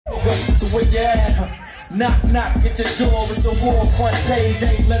dog up to where you at, huh? Knock, knock, get your door, it's a war front page.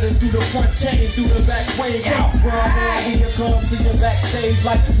 Ain't let us do the front came through the back way. Here come to your backstage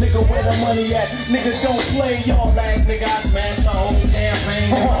like, nigga, where the money at? Niggas don't play y'all lags, nigga, I smashed the whole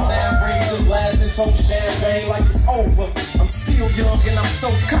campaign. My staff raised a glass and told champagne like it's over. I'm still young and I'm so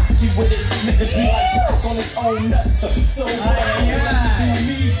cocky with it. Niggas be like, work on his own nuts. So bad, do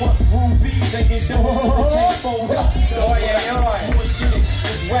me, fuck rubies, ain't get doing so they can't fold up. Bullshit,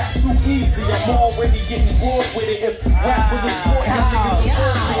 this rap too easy, I'm already getting bored with it. If rap was a sport, y'all niggas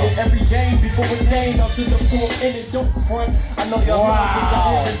forfeit every game before it game up to the fourth inning. Don't front, I know y'all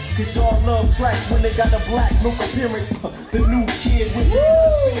love cause y'all love tracks when they got the black look appearance. The new kid with the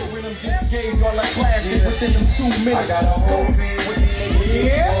fear in them just gave y'all a classic within them 2 minutes. I got a whole team with me,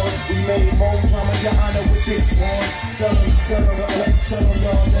 nigga. We made more drama, your honor with this one. Tell them, y'all better, tell them,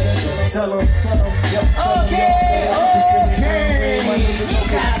 yep, tell them, y'all better.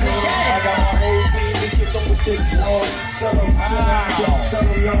 I got my whole team to kick them with this one. Tell them, y'all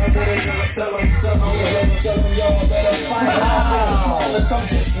better, tell them, y'all better fight out. Flawless, I'm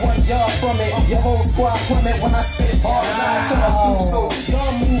just 1 yard from it. Your whole squad plummet when I spit bars. I charge through, so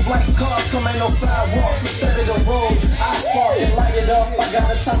y'all move like cars, come ain't no sidewalks instead of the road. I spark and light it up. I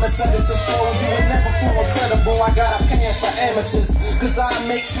got a time to set it to fold. You will never feel incredible. I got a pan for amateurs, cause I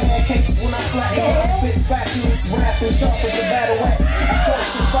make pancakes when I flatten up. Spit fabulous rap as sharp as a battle axe. I can't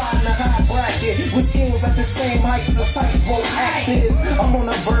survive in a high bracket with skills at the same height as a tightrope act is. I'm on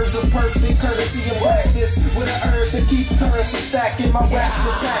the verge of perfect courtesy and practice with an urge to keep currency stacking. My raps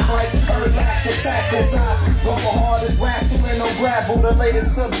attack like Earth-back attackers. I go for hardest wrestling, no gravel. The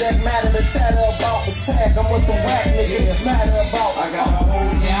latest subject matter to chatter about is tag. I'm with the whack niggas matter about. I got a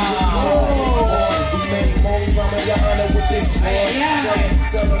whole team. We made more drama, your honor with this one.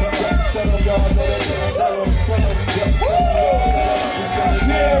 Tell them, y'all better, tell them, y'all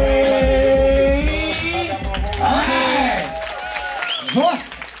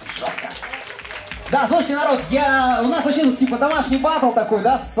Жестко. Да, слушайте, народ, у нас вообще типа домашний батл такой,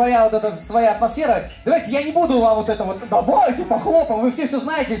 да, своя вот эта своя атмосфера. Давайте я не буду вам вот это вот, давайте похлопаем, вы все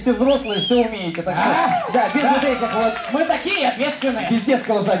знаете, все взрослые, все умеете, так что, да, без вот этих вот. Мы такие ответственные. Без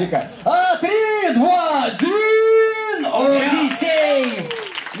детского садика. 3, 2, 1, Одиссей!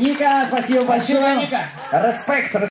 Ника, спасибо большое. Ника. Респект.